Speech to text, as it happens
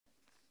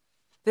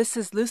This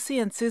is Lucy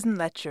and Susan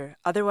Letcher,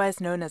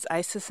 otherwise known as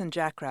Isis and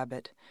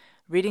Jackrabbit,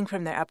 reading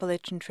from their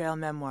Appalachian Trail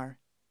memoir,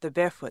 The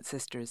Barefoot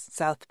Sisters,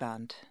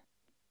 Southbound.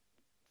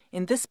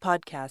 In this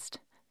podcast,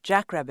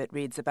 Jackrabbit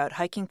reads about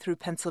hiking through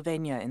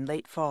Pennsylvania in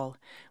late fall,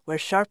 where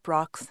sharp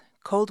rocks,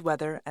 cold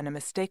weather, and a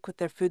mistake with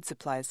their food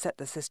supplies set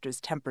the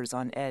sisters' tempers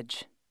on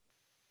edge.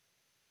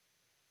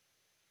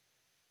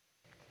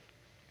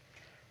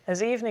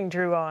 As evening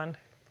drew on,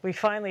 we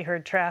finally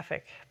heard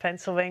traffic,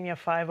 Pennsylvania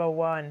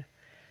 501.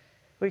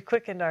 We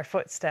quickened our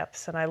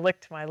footsteps, and I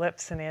licked my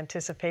lips in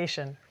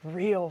anticipation.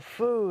 Real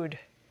food!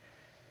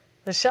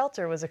 The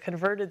shelter was a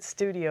converted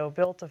studio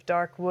built of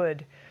dark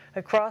wood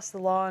across the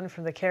lawn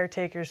from the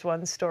caretaker's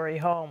one-story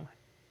home.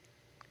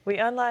 We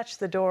unlatched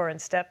the door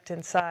and stepped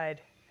inside.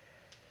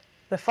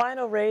 The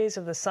final rays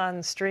of the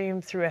sun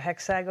streamed through a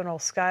hexagonal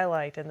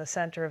skylight in the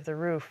center of the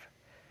roof.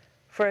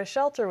 For a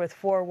shelter with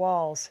 4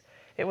 walls,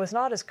 it was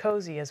not as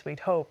cozy as we'd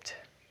hoped.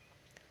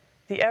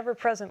 The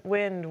ever-present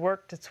wind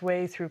worked its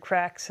way through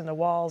cracks in the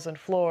walls and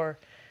floor,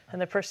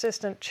 and the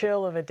persistent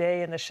chill of a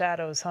day in the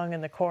shadows hung in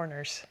the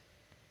corners.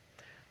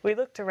 We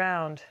looked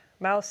around,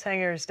 mouse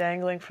hangers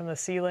dangling from the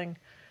ceiling,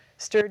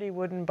 sturdy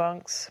wooden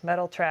bunks,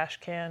 metal trash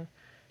can,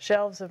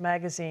 shelves of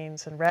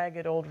magazines and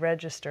ragged old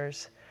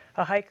registers,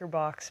 a hiker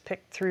box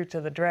picked through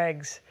to the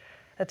dregs,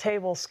 a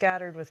table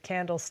scattered with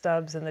candle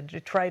stubs and the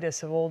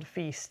detritus of old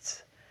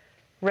feasts,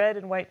 red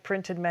and white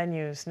printed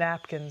menus,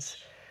 napkins,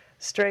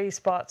 stray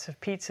spots of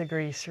pizza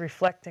grease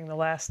reflecting the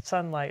last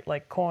sunlight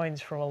like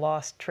coins from a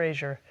lost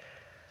treasure.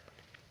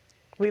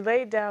 We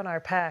laid down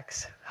our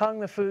packs, hung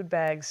the food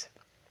bags,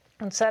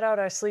 and set out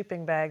our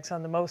sleeping bags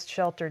on the most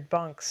sheltered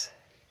bunks.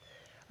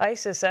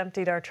 Isis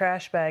emptied our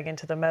trash bag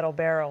into the metal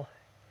barrel.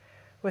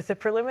 With the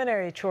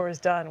preliminary chores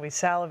done, we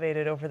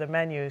salivated over the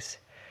menus.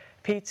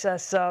 Pizza,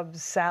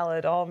 subs,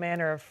 salad, all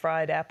manner of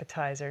fried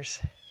appetizers.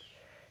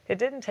 It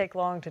didn't take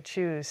long to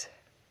choose.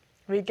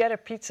 We'd get a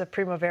pizza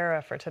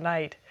primavera for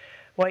tonight,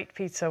 white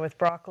pizza with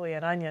broccoli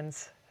and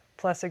onions,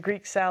 plus a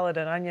Greek salad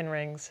and onion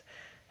rings,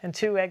 and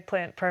 2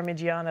 eggplant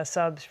parmigiana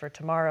subs for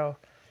tomorrow.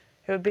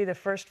 It would be the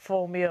first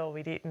full meal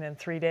we'd eaten in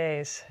 3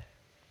 days.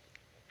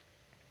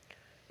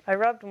 I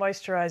rubbed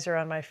moisturizer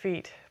on my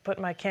feet, put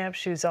my camp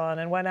shoes on,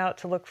 and went out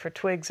to look for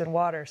twigs and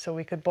water so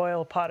we could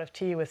boil a pot of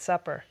tea with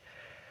supper.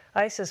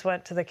 Isis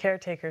went to the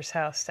caretaker's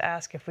house to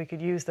ask if we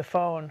could use the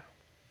phone.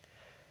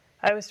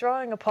 I was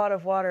drawing a pot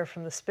of water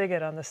from the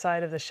spigot on the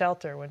side of the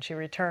shelter when she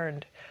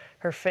returned,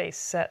 her face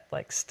set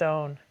like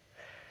stone.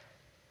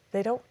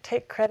 "They don't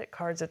take credit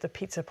cards at the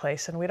pizza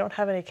place, and we don't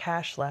have any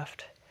cash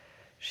left,"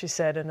 she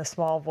said in a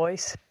small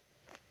voice.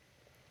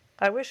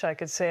 I wish I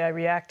could say I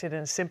reacted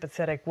in a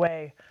sympathetic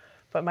way,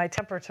 but my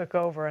temper took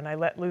over and I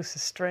let loose a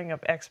string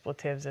of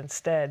expletives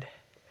instead.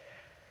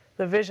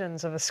 The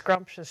visions of a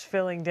scrumptious,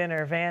 filling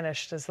dinner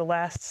vanished as the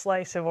last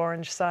slice of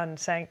orange sun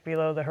sank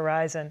below the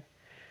horizon.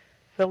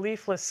 The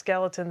leafless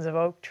skeletons of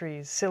oak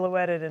trees,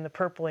 silhouetted in the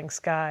purpling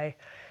sky,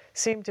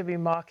 seemed to be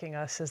mocking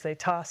us as they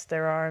tossed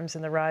their arms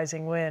in the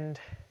rising wind.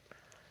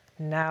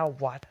 "Now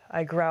what?"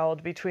 I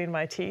growled between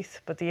my teeth,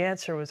 but the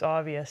answer was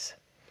obvious.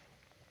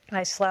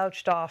 I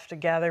slouched off to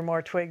gather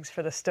more twigs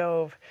for the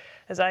stove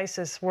as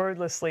Isis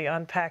wordlessly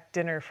unpacked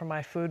dinner from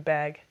my food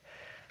bag.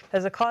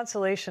 As a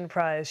consolation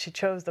prize, she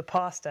chose the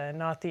pasta and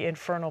not the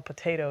infernal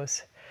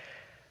potatoes.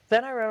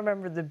 Then I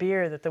remembered the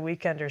beer that the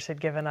weekenders had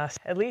given us.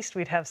 At least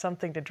we'd have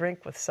something to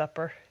drink with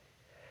supper.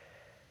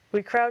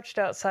 We crouched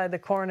outside the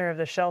corner of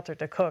the shelter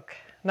to cook,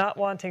 not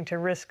wanting to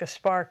risk a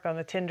spark on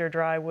the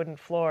tinder-dry wooden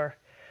floor.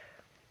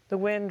 The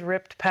wind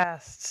ripped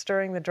past,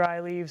 stirring the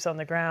dry leaves on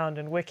the ground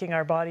and wicking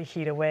our body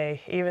heat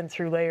away, even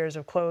through layers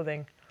of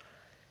clothing.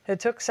 It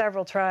took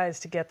several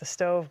tries to get the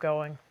stove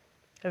going.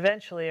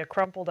 Eventually, a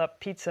crumpled-up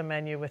pizza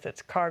menu with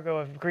its cargo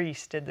of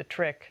grease did the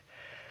trick.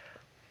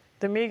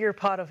 The meager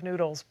pot of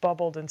noodles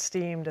bubbled and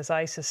steamed as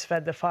Isis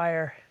fed the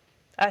fire.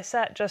 I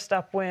sat just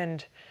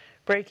upwind,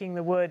 breaking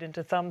the wood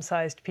into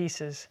thumb-sized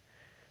pieces.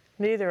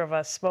 Neither of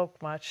us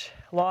spoke much,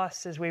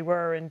 lost as we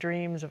were in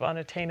dreams of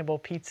unattainable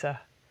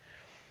pizza.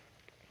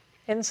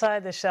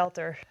 Inside the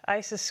shelter,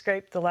 Isis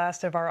scraped the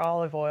last of our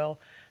olive oil,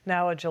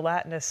 now a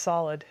gelatinous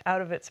solid, out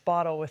of its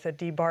bottle with a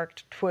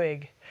debarked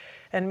twig,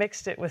 and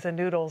mixed it with the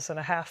noodles and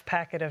a half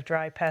packet of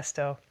dry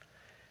pesto.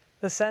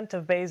 The scent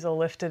of basil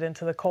lifted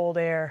into the cold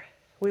air.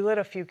 We lit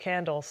a few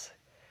candles.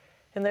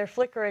 In their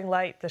flickering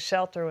light, the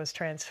shelter was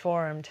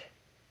transformed.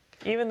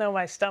 Even though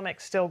my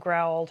stomach still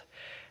growled,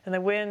 and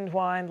the wind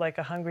whined like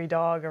a hungry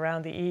dog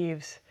around the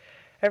eaves,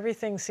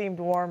 everything seemed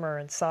warmer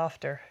and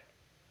softer.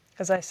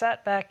 As I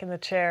sat back in the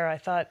chair, I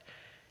thought,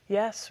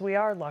 yes, we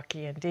are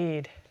lucky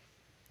indeed.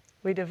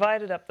 We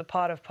divided up the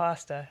pot of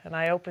pasta, and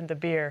I opened the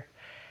beer.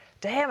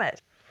 Damn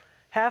it!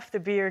 Half the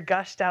beer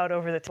gushed out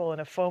over the table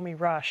in a foamy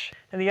rush,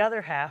 and the other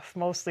half,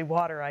 mostly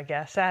water, I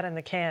guess, sat in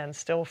the can,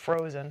 still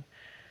frozen.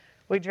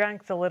 We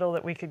drank the little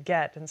that we could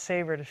get and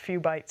savored a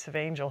few bites of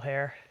angel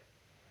hair.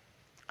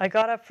 I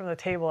got up from the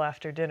table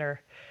after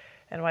dinner,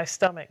 and my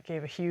stomach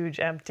gave a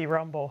huge, empty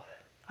rumble.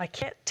 "I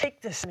can't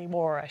take this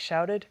anymore," I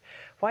shouted.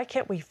 "Why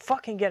can't we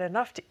fucking get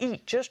enough to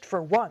eat just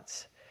for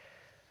once?"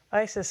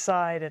 Isis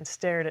sighed and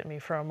stared at me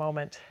for a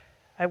moment.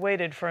 I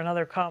waited for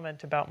another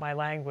comment about my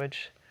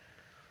language.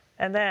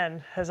 And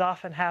then, as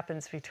often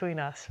happens between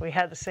us, we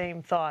had the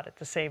same thought at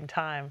the same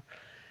time.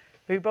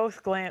 We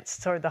both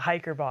glanced toward the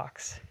hiker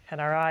box,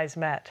 and our eyes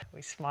met.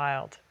 We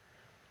smiled.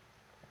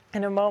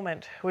 In a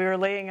moment, we were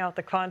laying out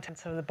the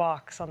contents of the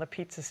box on the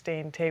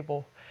pizza-stained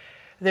table.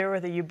 There were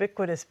the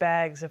ubiquitous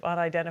bags of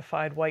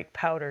unidentified white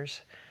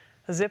powders,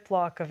 a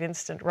Ziploc of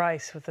instant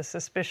rice with a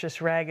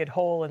suspicious ragged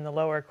hole in the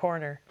lower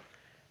corner,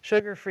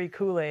 sugar-free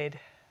Kool-Aid,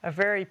 a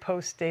very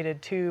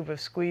post-dated tube of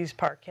squeezed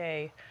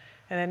Parquet,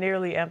 and a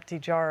nearly empty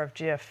jar of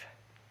Jif,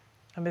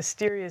 a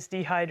mysterious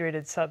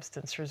dehydrated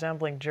substance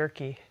resembling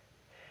jerky.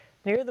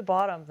 Near the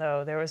bottom,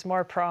 though, there was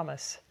more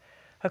promise.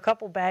 A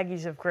couple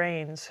baggies of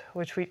grains,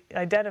 which we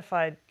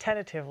identified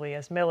tentatively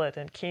as millet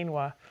and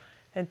quinoa,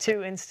 and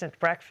 2 instant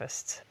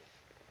breakfasts.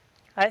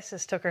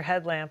 Isis took her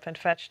headlamp and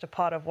fetched a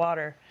pot of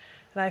water,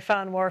 and I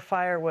found more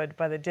firewood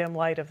by the dim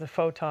light of the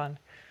photon.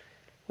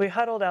 We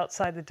huddled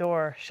outside the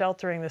door,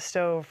 sheltering the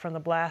stove from the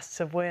blasts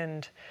of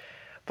wind,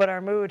 but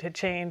our mood had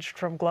changed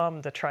from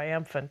glum to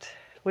triumphant.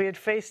 We had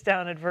faced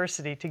down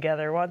adversity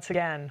together once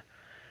again.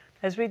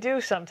 As we do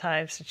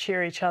sometimes to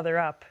cheer each other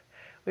up,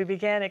 we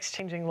began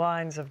exchanging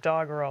lines of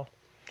doggerel.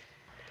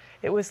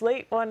 It was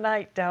late one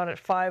night down at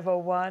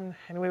 501,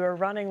 and we were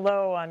running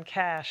low on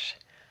cash.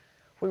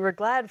 We were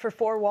glad for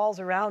 4 walls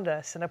around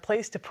us and a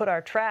place to put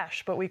our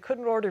trash, but we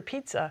couldn't order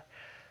pizza.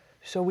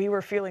 So we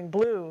were feeling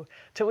blue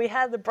till we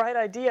had the bright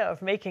idea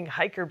of making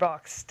hiker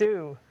box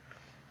stew.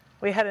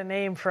 We had a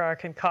name for our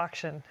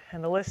concoction,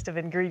 and the list of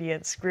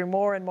ingredients grew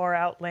more and more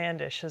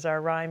outlandish as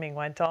our rhyming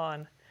went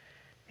on.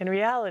 In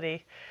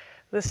reality,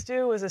 the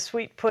stew was a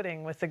sweet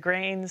pudding with the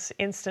grains,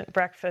 instant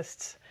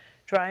breakfasts,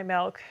 dry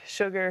milk,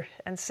 sugar,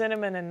 and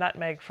cinnamon and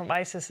nutmeg from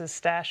Isis's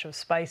stash of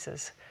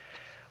spices.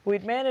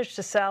 We'd managed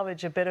to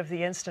salvage a bit of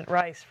the instant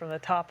rice from the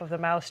top of the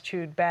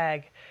mouse-chewed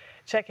bag,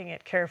 checking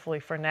it carefully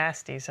for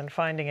nasties and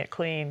finding it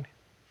clean.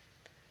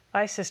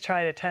 Isis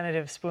tried a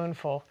tentative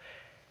spoonful.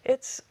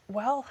 It's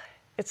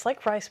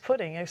like rice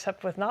pudding,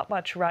 except with not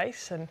much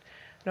rice and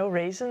no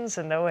raisins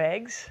and no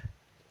eggs.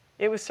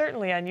 It was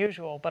certainly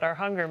unusual, but our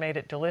hunger made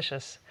it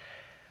delicious.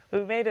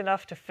 We made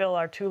enough to fill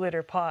our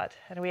 2-liter pot,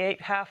 and we ate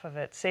half of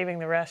it, saving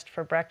the rest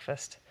for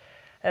breakfast.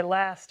 At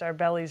last, our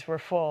bellies were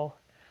full.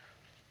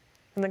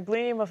 In the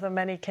gleam of the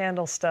many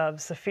candle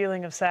stubs, the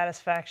feeling of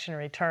satisfaction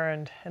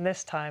returned, and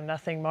this time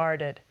nothing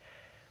marred it.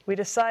 We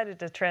decided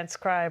to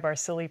transcribe our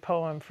silly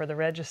poem for the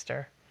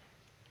register.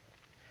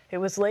 It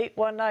was late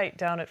one night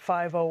down at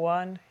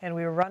 501, and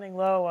we were running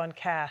low on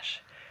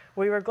cash.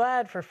 We were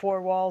glad for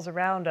 4 walls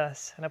around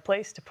us and a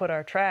place to put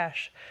our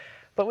trash,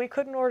 but we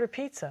couldn't order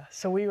pizza,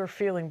 so we were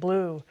feeling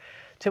blue,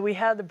 till we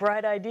had the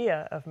bright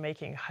idea of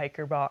making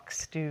hiker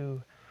box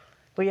stew.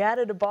 We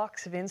added a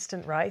box of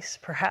instant rice,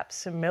 perhaps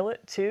some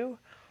millet too,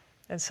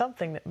 and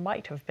something that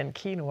might have been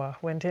quinoa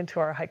went into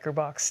our hiker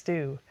box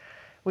stew.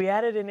 We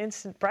added an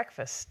instant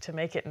breakfast to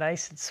make it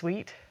nice and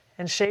sweet,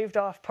 and shaved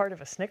off part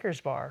of a Snickers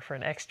bar for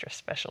an extra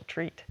special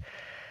treat.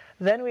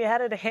 Then we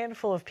added a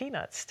handful of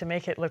peanuts to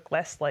make it look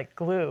less like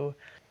glue,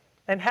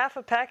 and half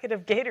a packet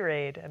of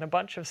Gatorade and a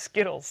bunch of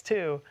Skittles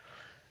too.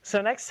 So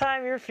next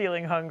time you're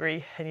feeling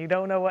hungry and you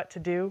don't know what to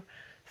do,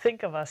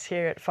 think of us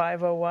here at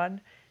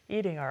 501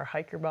 eating our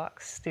hiker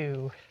box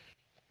stew.